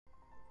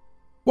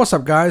What's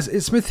up guys,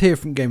 it's Smith here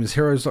from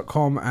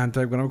GamersHeroes.com and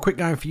I'm going to have a quick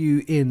guide for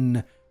you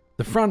in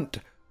the front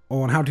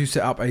on how to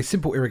set up a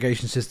simple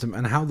irrigation system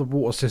and how the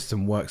water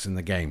system works in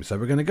the game. So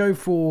we're going to go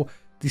for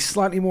the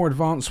slightly more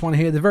advanced one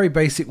here. The very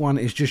basic one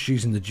is just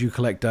using the dew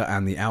collector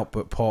and the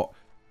output pot.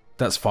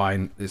 That's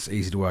fine, it's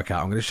easy to work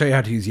out. I'm going to show you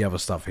how to use the other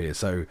stuff here.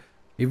 So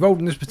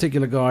involved in this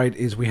particular guide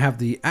is we have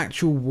the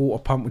actual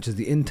water pump, which is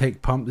the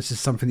intake pump. This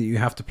is something that you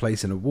have to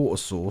place in a water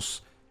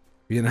source.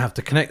 You're going to have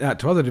to connect that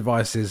to other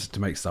devices to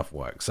make stuff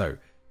work. So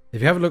if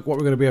you have a look what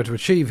we're going to be able to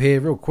achieve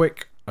here real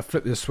quick, I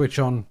flip this switch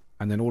on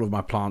and then all of my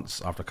plants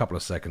after a couple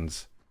of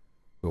seconds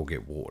will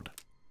get watered.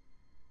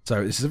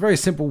 So this is a very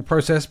simple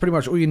process. Pretty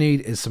much all you need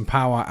is some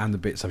power and the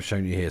bits I've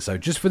shown you here. So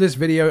just for this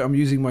video I'm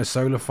using my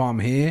solar farm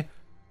here.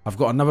 I've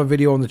got another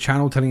video on the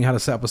channel telling you how to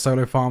set up a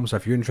solar farm, so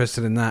if you're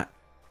interested in that,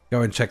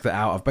 go and check that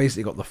out. I've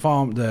basically got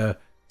the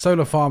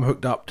solar farm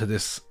hooked up to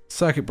this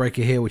circuit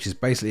breaker here, which is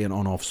basically an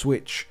on-off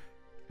switch.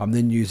 I'm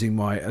then using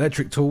my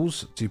electric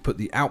tools to put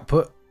the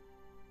output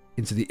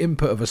into the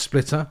input of a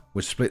splitter,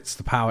 which splits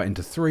the power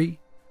into 3.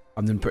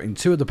 I'm then putting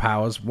 2 of the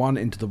powers, one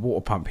into the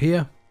water pump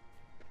here,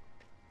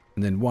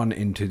 and then one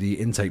into the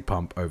intake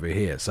pump over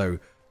here. So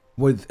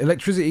with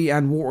electricity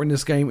and water in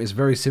this game, it's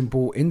very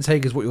simple.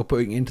 Intake is what you're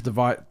putting into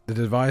the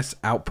device,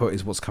 output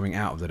is what's coming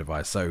out of the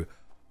device. So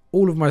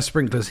all of my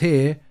sprinklers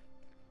here,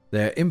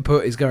 their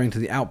input is going to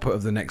the output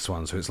of the next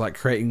one. So it's like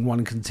creating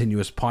one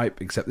continuous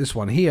pipe, except this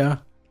one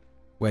here,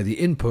 where the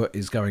input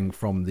is going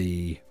from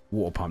the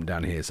water pump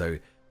down here. So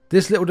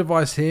this little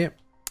device here,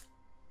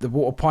 the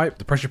water pipe,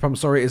 the pressure pump,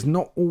 sorry, is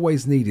not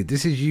always needed.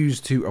 This is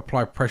used to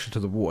apply pressure to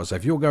the water. So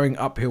if you're going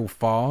uphill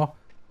far,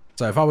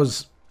 so if I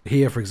was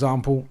here, for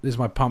example, this is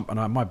my pump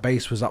and my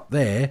base was up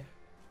there,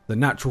 the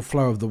natural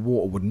flow of the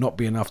water would not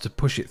be enough to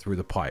push it through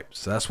the pipe.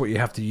 So that's what you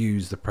have to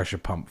use the pressure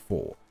pump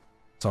for.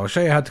 So I'll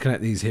show you how to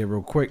connect these here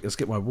real quick. Let's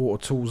get my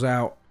water tools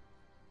out.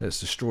 Let's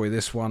destroy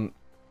this one.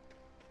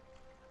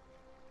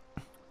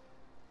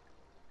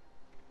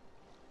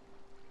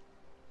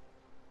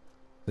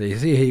 So you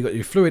see here you got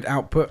your fluid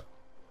output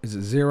is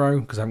at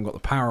 0 because I haven't got the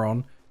power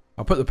on.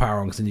 I'll put the power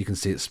on because then you can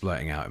see it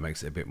splurting out. It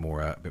makes it a bit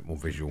more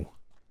visual.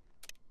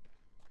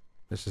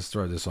 Let's just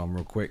throw this on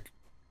real quick.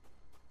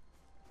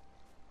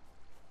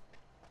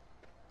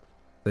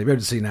 So you'll be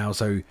able to see now.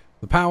 So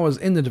the power's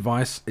in the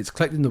device. It's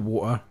collecting the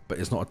water, but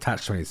it's not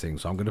attached to anything.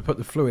 So I'm going to put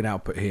the fluid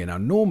output here. Now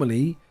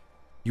normally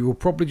you will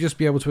probably just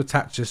be able to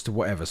attach this to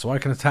whatever. So I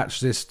can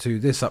attach this to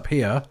this up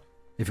here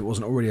if it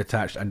wasn't already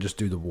attached and just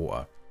do the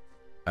water.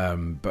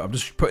 But I'm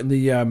just putting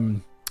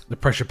the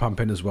pressure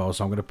pump in as well.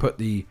 So I'm going to put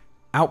the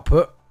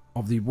output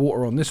of the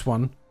water on this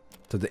one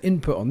to the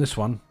input on this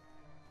one.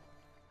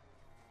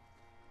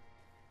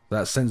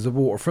 That sends the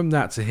water from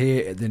that to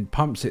here. It then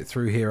pumps it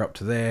through here up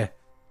to there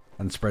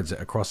and spreads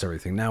it across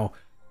everything. Now,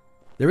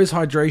 there is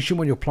hydration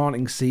when you're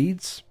planting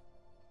seeds.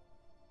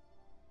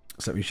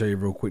 So let me show you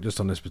real quick just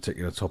on this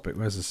particular topic.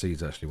 Where's the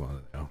seeds actually? Well,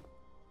 there they are.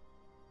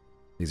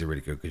 These are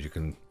really good because you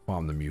can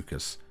farm the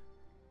mucus.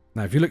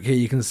 Now, if you look here,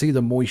 you can see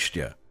the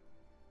moisture.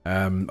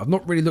 I've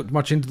not really looked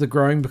much into the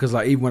growing because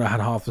like even when I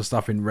had half the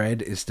stuff in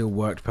red, it still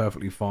worked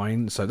perfectly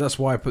fine. So that's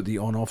why I put the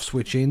on-off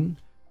switch in.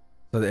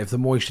 So that if the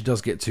moisture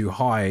does get too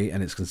high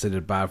and it's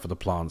considered bad for the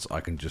plants, I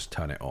can just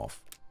turn it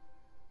off.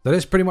 So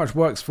this pretty much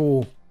works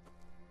for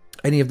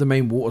any of the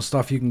main water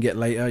stuff you can get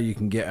later. You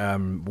can get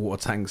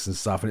water tanks and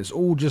stuff. And it's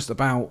all just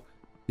about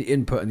the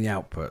input and the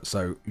output.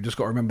 So you just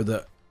got to remember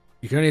that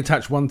you can only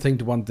attach one thing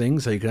to one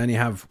thing. So you can only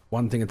have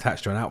one thing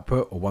attached to an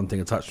output or one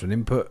thing attached to an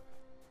input.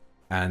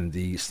 And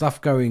the stuff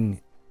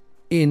going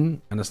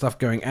in and the stuff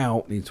going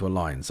out need to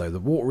align. So the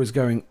water is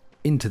going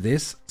into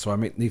this. So I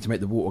need to make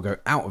the water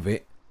go out of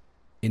it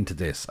into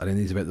this. I then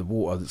need to make the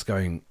water that's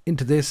going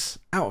into this,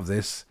 out of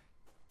this,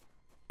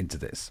 into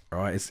this. All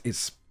right,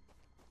 it's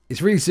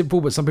really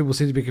simple, but some people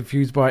seem to be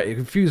confused by it. It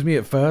confused me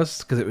at first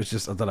because it was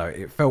just, I don't know,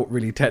 it felt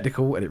really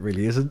technical and it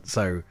really isn't.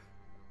 So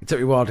it took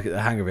me a while to get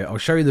the hang of it. I'll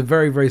show you the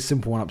very, very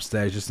simple one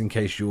upstairs just in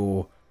case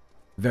you're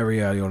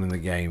very early on in the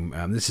game.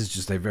 This is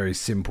just a very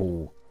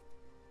simple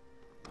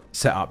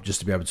setup just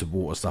to be able to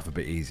water stuff a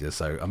bit easier.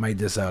 So I made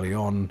this early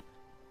on.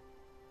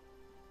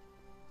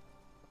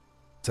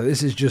 So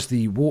this is just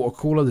the water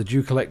cooler, the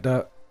dew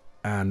collector,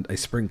 and a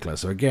sprinkler.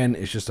 So again,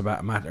 it's just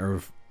about a matter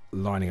of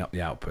lining up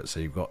the output.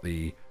 So you've got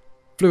the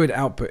fluid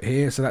output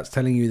here. So that's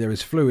telling you there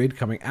is fluid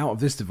coming out of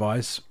this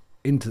device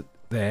into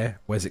there.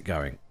 Where's it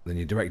going? Then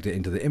you direct it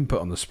into the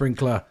input on the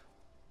sprinkler.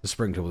 The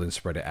sprinkler will then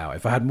spread it out.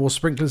 If I had more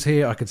sprinklers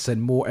here, I could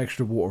send more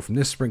extra water from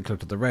this sprinkler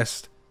to the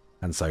rest,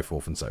 and so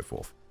forth and so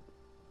forth.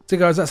 So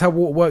guys, that's how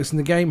water works in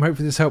the game.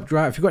 Hopefully this helped you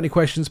out. If you've got any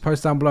questions,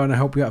 post down below and I'll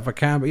help you out if I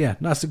can. But yeah,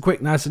 nice and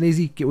quick, nice and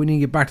easy. Get when you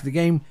get back to the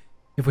game.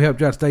 If we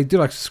helped you out today, do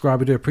like,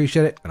 subscribe. I do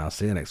appreciate it. And I'll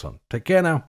see you in the next one. Take care now.